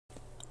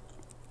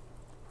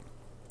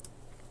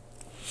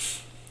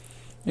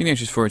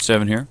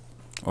Ignatius47 here.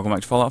 Welcome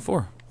back to Fallout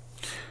 4.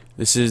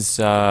 This is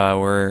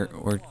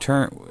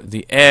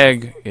the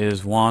egg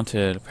is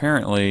wanted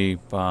apparently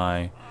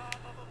by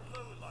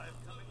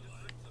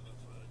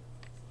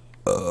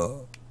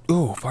oh,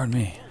 pardon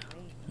me.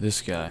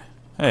 This guy.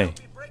 Hey.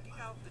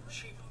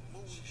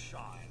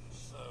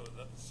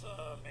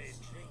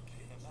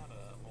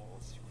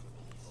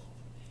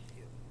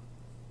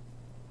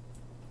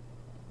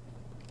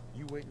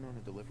 You waiting on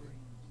a delivery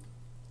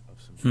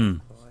of some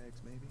Deathclaw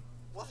eggs, maybe?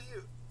 What are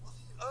you?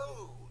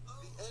 Oh,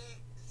 the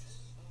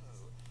eggs.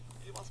 Oh,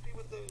 you must be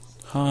with those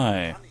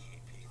Hi. honey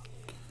people.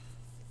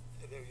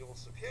 Though your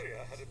superior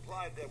had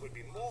implied there would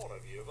be more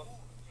of you, but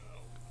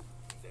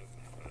don't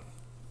matter.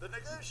 The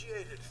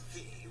negotiated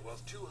fee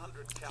was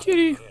 200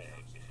 Kitty. per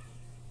egg.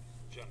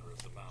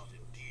 Generous amount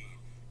indeed,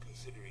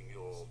 considering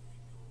your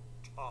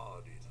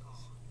tardiness.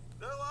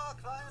 Though our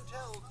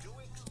clientele do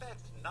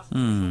expect nothing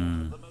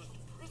short of the most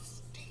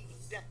pristine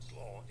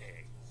Deathclaw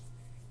eggs.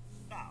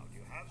 Now, do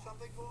you have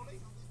something for me?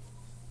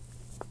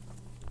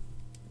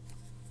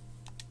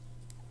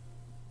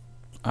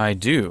 I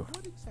do.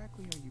 What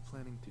exactly are you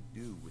planning to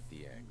do with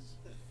the eggs?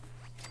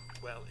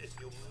 Well, if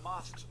you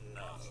must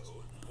know,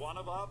 one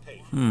of our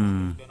patients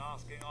has been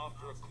asking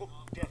after a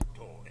cooked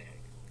Deathclaw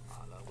egg, a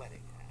la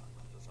Wellingham,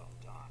 for some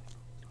time.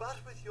 But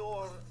with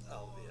your,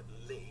 albeit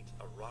late,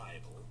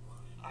 arrival,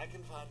 I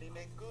can finally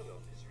make good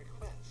on his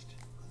request.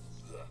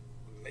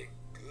 Make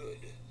good?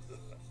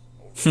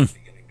 Already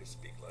beginning to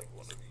speak like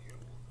one of you.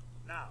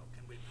 Now,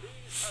 can we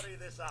please hurry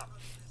this up?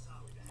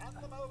 Will you hand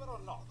them over or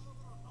not?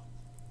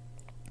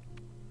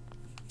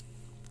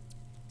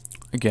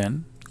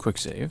 Again, quick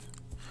save.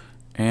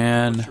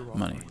 And What you're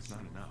money. offering is not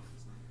enough.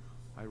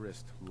 I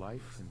risked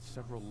life and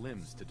several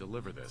limbs to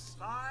deliver this.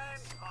 Fine,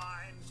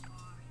 fine.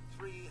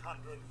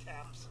 300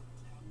 caps.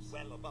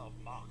 Well above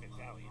market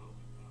value.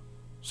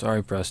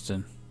 Sorry,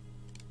 Preston.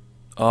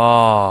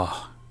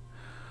 Oh.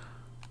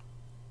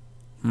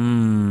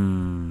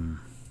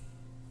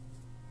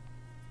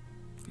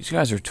 These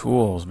guys are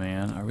tools,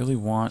 man. I really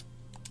want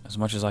as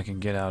much as I can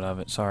get out of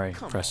it. Sorry,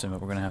 Preston,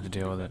 but we're gonna have to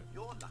deal with it.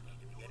 You're lucky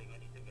to be getting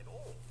anything at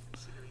all,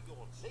 considering your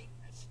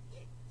lateness.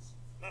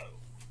 No,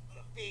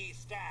 the fee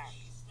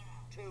stands.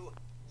 Two.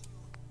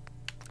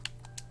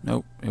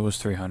 Nope, it was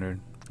 300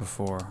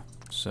 before,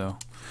 so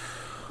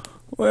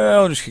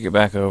well, just kick it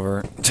back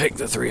over, take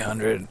the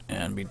 300,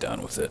 and be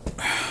done with it.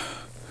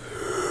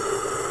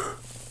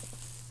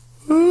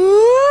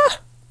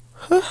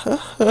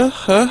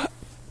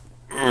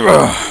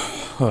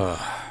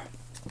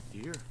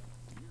 Here.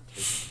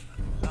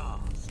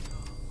 Last.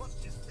 What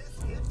is this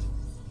it?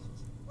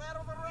 Where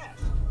are the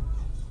rest?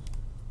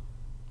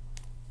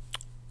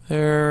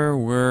 There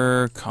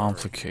were The only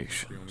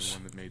complications.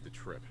 one that made the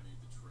trip.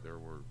 There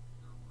were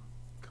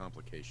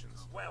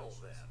complications. Well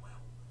then,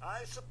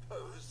 I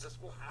suppose this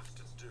will have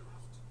to do.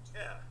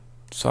 Here.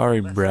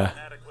 Sorry, Less bruh. than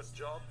adequate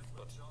job,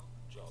 but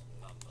job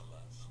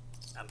nonetheless.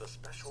 And the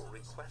special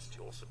request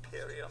your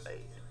superior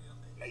made.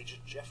 Major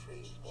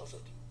Jeffries, was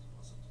it?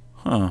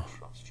 Huh.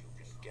 Trust you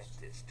can get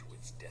this to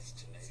its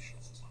destination.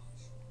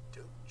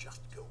 Don't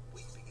just go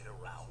waving it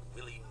around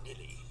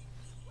willy-nilly.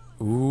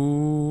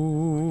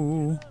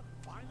 Ooh.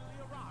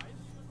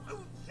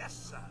 Oh, yes,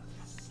 sir.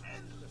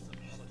 Endless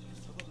apologies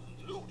for the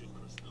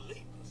ludicrous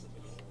lateness of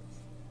it all.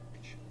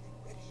 It should be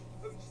ready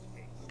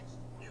post-haste.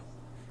 You,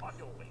 on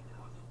your way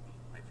now.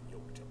 I've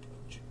yoked a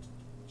approach.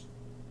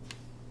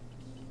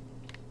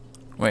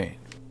 Wait,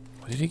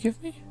 what did he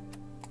give me?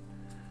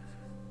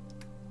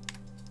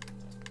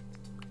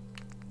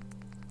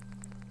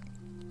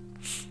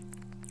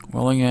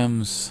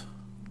 Wellingham's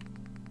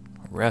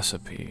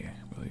recipe,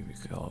 I believe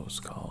it was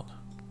called.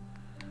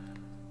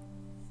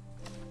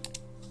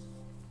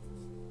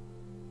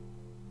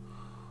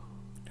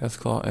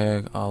 Deathclaw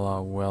egg a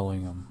la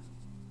Wellingham.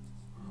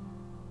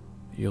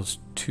 Yields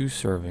 2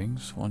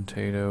 servings, 1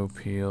 potato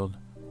peeled,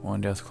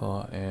 1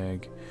 Deathclaw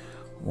egg,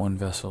 1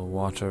 vessel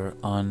water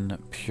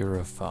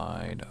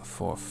unpurified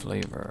for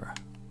flavor.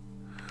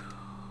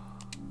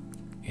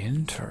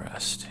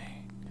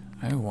 Interesting.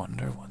 I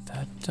wonder what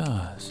that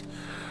does.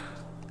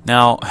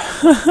 Now,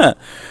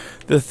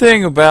 the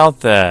thing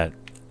about that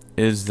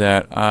is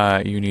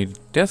that you need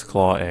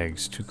Deathclaw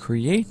eggs to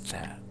create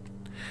that.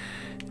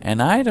 And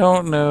I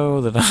don't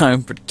know that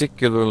I'm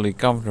particularly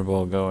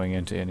comfortable going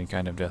into any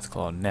kind of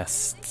Deathclaw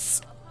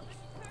nests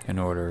in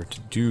order to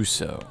do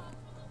so.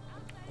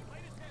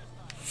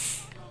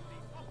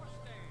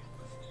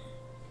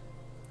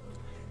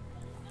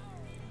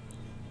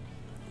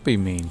 Be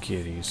mean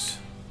kitties.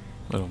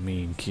 Little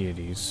mean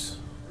kitties.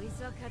 We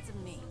still cut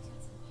some meat.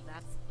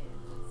 That's it.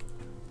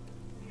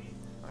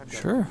 I've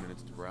got Sure. a few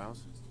minutes to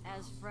browse.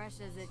 As fresh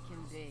as it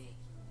can be.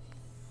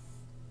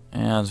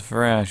 As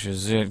fresh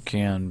as it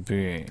can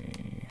be.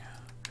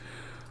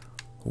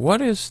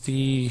 What is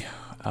the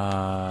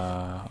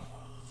let's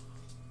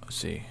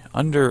see.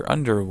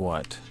 Under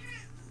what?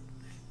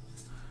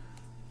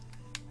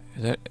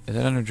 Is that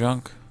under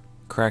junk?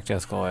 Cracked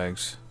Deathclaw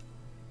eggs.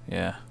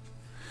 Yeah.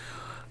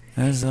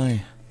 As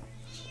I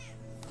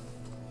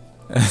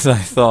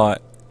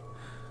thought.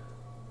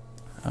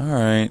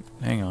 Alright,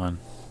 hang on.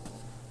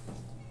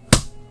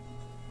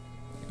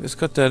 Let's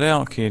cut that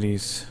out,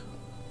 kiddies.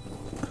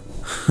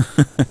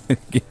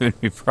 Giving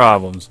me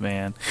problems,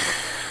 man.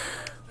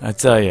 I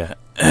tell ya.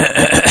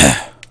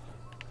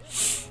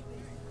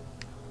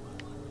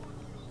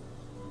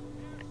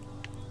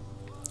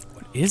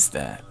 What is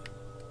that?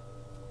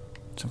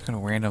 Some kind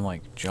of random,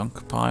 like,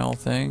 junk pile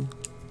thing?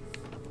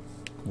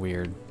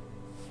 Weird.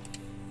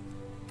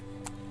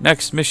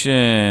 Next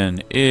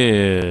mission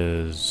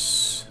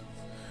is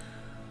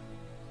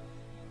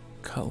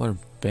Cutler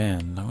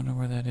Bend. I wonder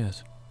where that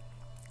is.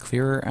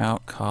 Clear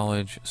out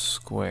College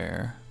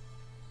Square.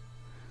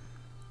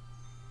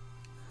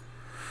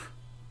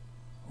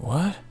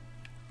 What?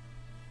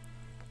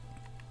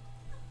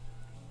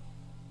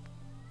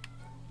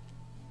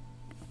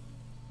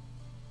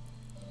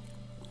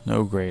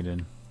 No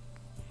grading.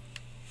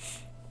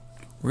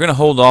 We're going to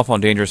hold off on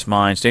Dangerous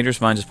Minds.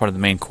 Dangerous Minds is part of the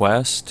main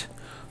quest.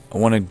 I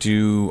want to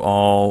do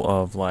all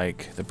of,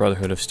 like, the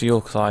Brotherhood of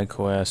Steel side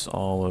quests,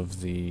 all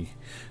of the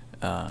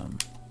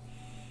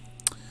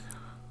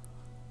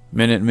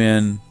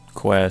Minutemen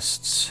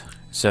quests,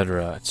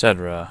 etc.,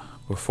 etc.,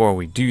 before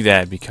we do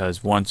that,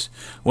 because once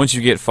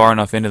you get far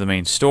enough into the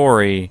main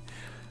story,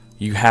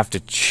 you have to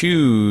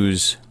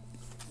choose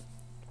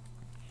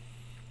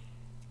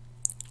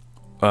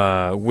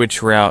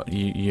which route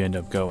you end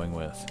up going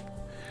with.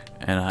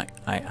 And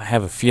I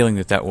have a feeling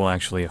that that will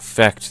actually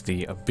affect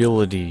the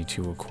ability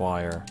to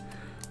acquire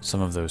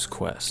some of those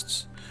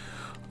quests.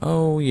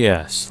 Oh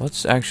yes,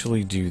 let's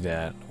actually do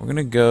that. We're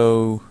gonna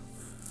go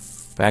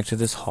back to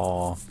this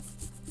hall.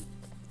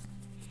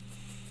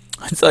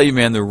 I tell you,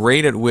 man, the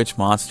rate at which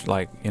monsters,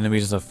 like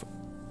enemies and stuff,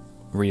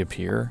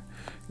 reappear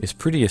is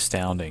pretty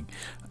astounding.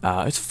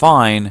 It's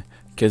fine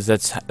because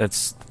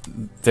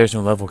there's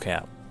no level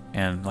cap,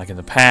 and like in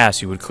the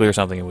past, you would clear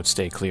something, it would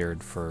stay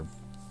cleared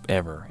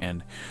forever.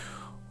 And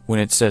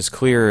when it says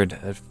cleared,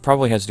 it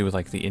probably has to do with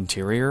like the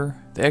interior.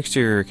 The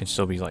exterior can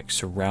still be like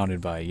surrounded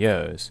by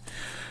yos,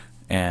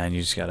 and you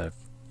just gotta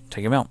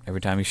take them out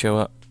every time you show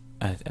up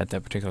at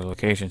that particular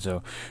location.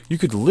 So you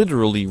could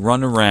literally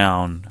run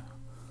around.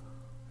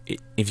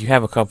 If you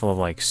have a couple of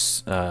like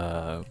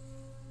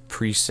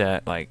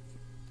preset, like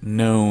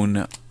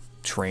known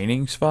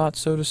training spots,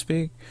 so to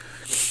speak,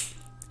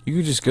 you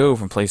could just go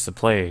from place to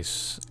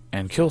place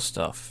and kill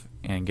stuff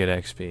and get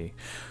XP.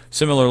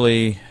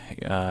 Similarly,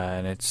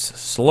 and it's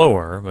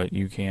slower, but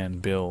you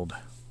can go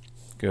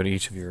to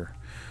each of your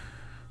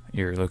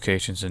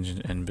locations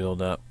and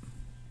build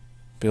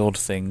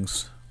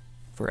things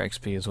for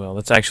XP as well.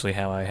 That's actually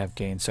how I have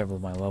gained several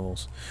of my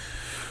levels.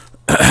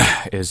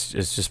 is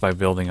just by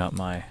building up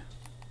my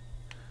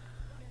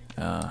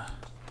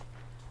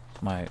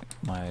my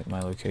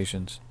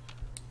locations.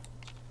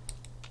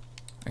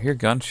 I hear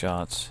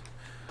gunshots.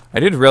 I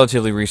did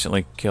relatively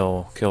recently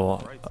kill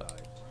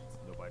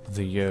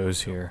the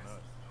yos here.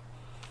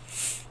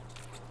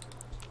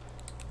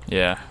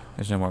 Yeah,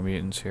 there's no more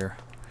mutants here.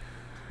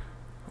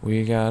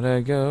 We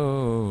gotta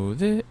go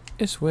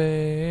this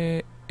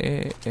way.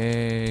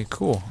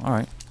 Cool. All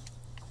right.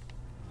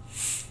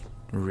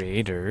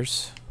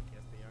 Raiders.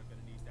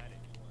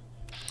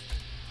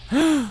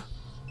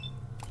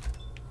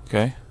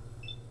 Okay.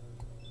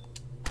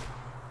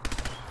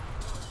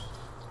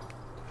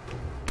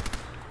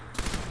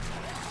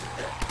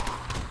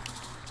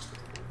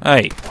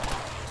 Hey.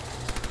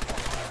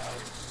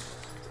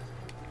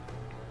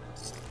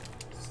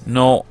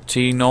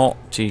 Naughty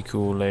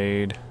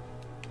Kool-Aid.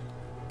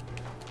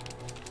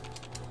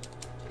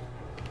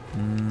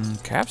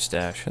 Cap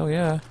stash. Hell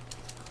yeah.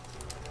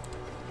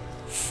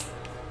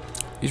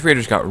 These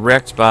raiders got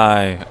wrecked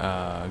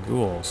by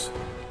ghouls.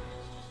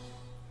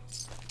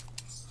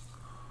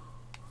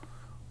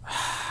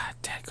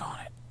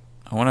 Daggone it.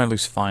 I want to at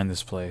least find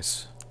this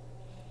place.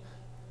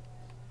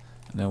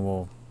 And then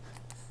we'll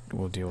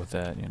deal with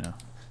that, you know.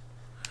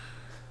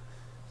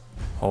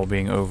 Whole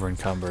being over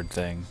encumbered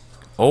thing.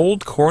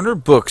 Old corner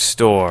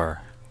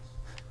bookstore.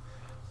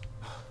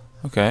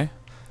 Okay.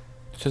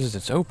 It says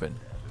it's open.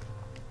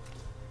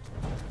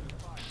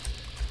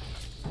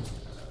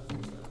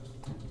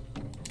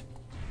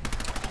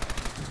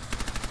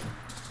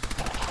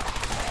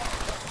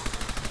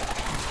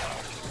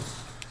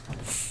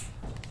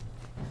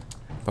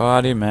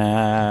 Body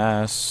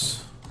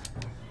mass.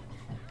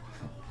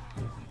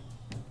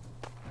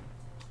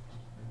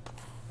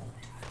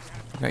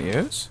 Got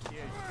yours?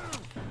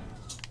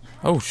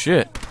 Oh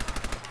shit.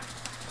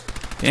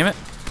 Damn it.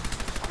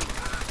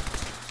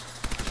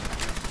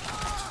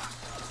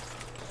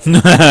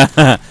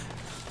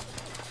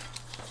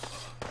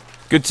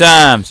 Good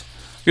times.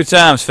 Good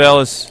times,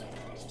 fellas.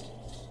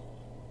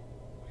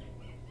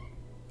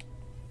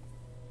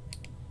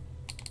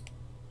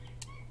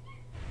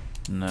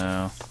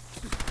 No.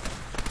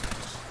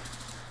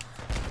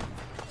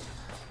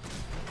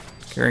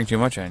 Carrying too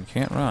much and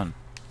can't run.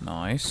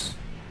 Nice.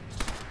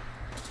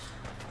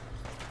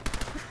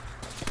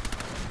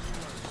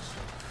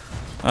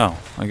 Oh,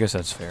 I guess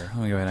that's fair.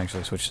 Let me go ahead and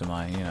actually switch to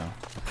my,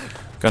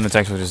 gun that's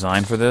actually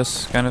designed for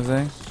this kind of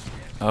thing.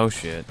 Oh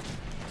shit.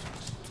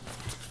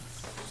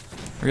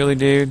 Really,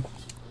 dude?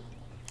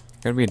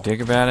 Gotta be a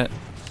dick about it?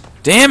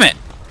 Damn it!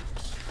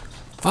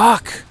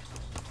 Fuck!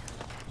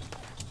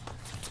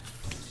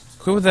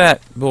 Quit with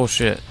that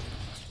bullshit.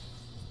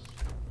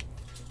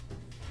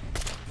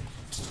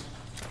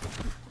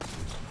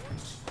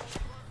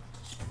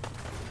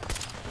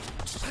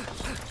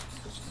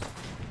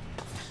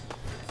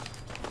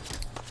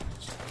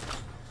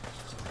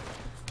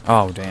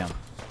 Oh, damn.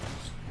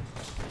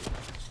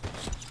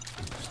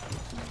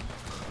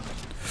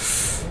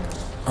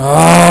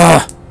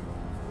 Ah!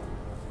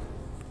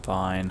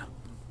 Fine.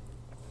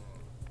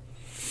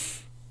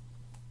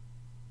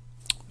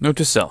 Note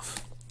to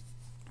self.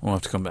 We'll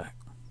have to come back.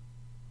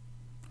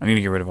 I need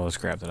to get rid of all this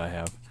crap that I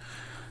have.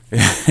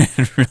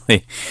 It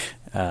really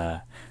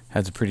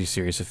has a pretty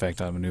serious effect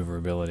on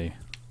maneuverability.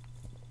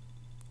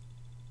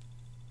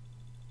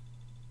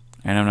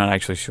 And I'm not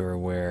actually sure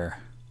where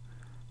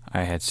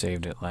I had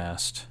saved it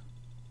last.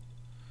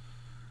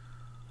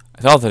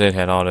 I thought that it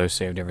had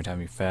auto-saved every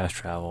time you fast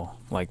travel,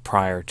 like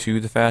prior to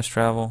the fast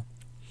travel.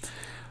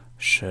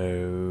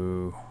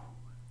 So...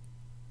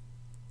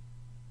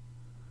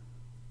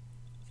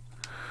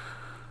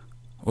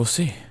 we'll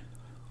see.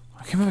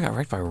 I can't believe I got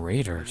wrecked by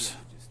raiders.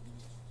 Just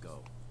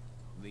go.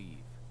 Leave.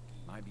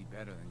 Might be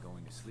better than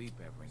going to sleep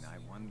every night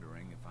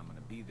wondering if I'm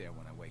gonna be there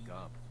when I wake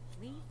up.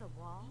 Leave the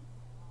wall?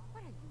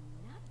 What are you,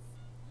 nuts?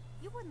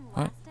 You wouldn't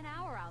What? last an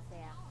hour out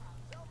there.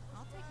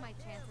 I'll take my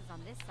chances on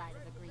this side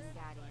of the Green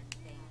Guardian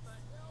thing.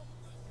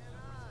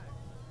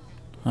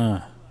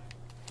 Huh.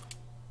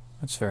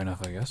 That's fair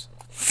enough, I guess.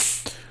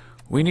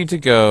 We need to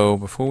go,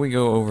 before we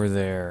go over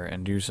there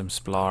and do some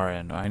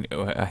splarring, I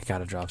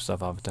gotta drop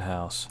stuff off at the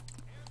house.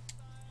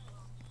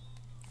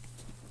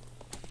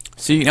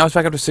 See, now it's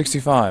back up to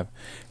 65.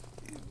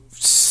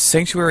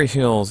 Sanctuary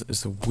Hills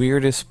is the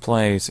weirdest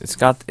place. It's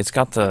got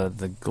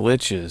the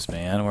glitches,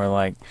 man, where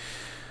like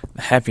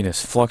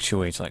happiness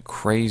fluctuates like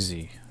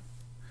crazy.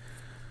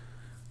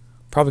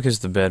 Probably because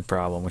of the bed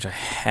problem, which I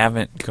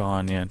haven't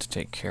gone in to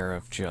take care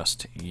of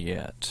just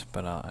yet,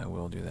 but I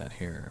will do that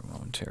here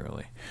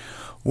momentarily.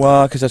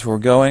 Well, because that's where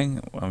we're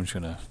going, I'm just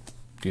gonna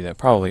do that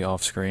probably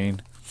off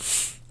screen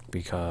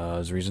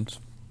because reasons.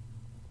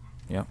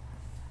 Yep.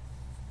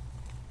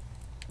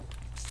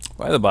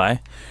 By the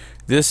by,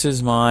 this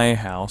is my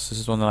house. This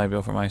is one that I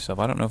built for myself.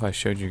 I don't know if I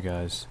showed you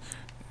guys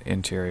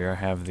interior. I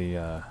have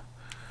the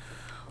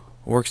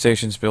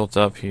workstations built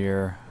up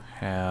here.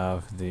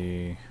 Have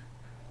the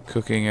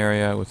cooking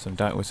area with some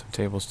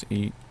tables to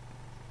eat.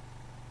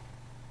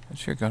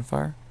 Is your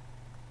gunfire?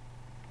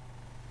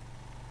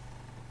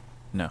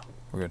 No,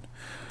 we're good.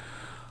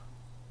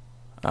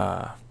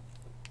 Up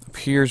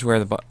here's where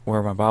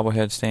my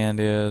bobblehead stand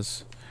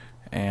is,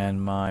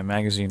 and my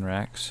magazine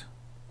racks.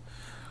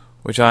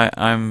 Which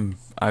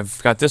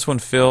I've got this one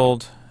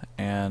filled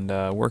and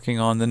working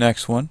on the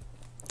next one.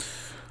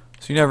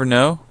 So you never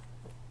know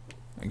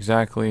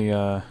exactly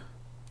how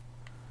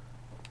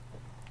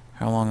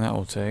long that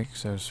will take,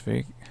 so to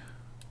speak.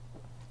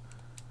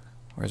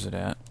 Where's it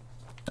at?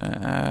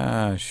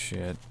 Ah,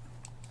 shit.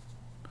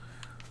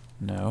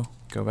 No,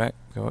 go back,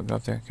 go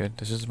up there. Good.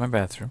 This is my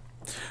bathroom.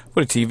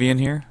 Put a TV in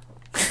here,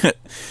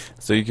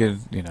 so you could,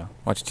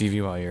 watch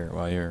TV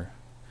while you're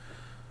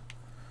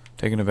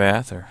taking a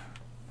bath or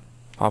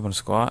popping a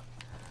squat,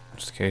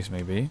 which the case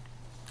may be.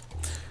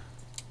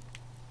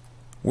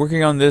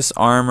 Working on this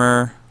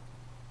armor.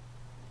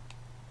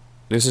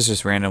 This is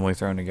just randomly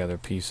thrown together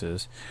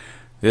pieces.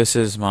 This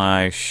is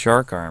my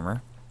shark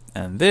armor,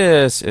 and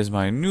this is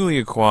my newly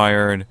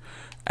acquired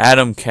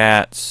Adam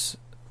Katz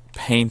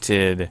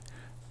painted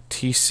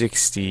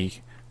T60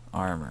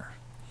 armor,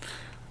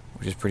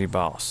 which is pretty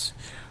boss.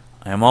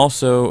 I am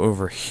also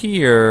over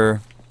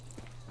here.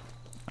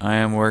 I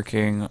am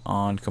working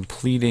on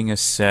completing a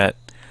set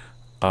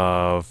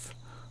of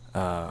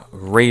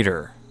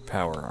Raider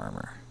power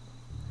armor.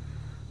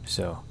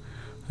 So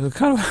there's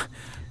kind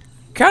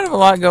of a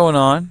lot going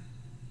on.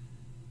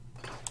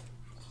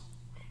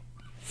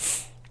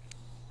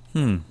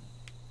 A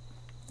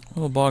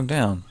little bogged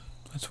down.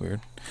 That's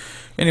weird.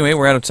 Anyway,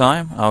 we're out of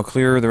time. I'll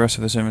clear the rest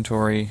of this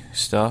inventory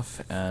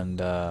stuff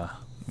and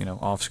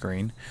off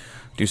screen,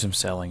 do some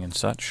selling and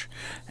such.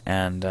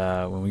 And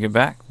when we get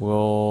back,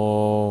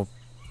 I'll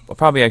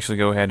probably actually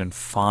go ahead and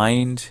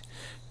find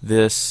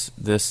this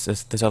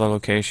other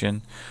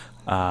location,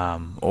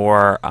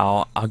 or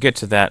I'll get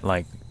to that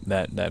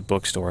that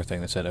bookstore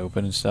thing that said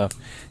open and stuff,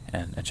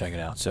 and check it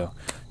out. So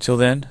till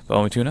then,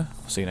 follow me, Tuna.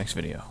 I'll see you next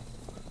video.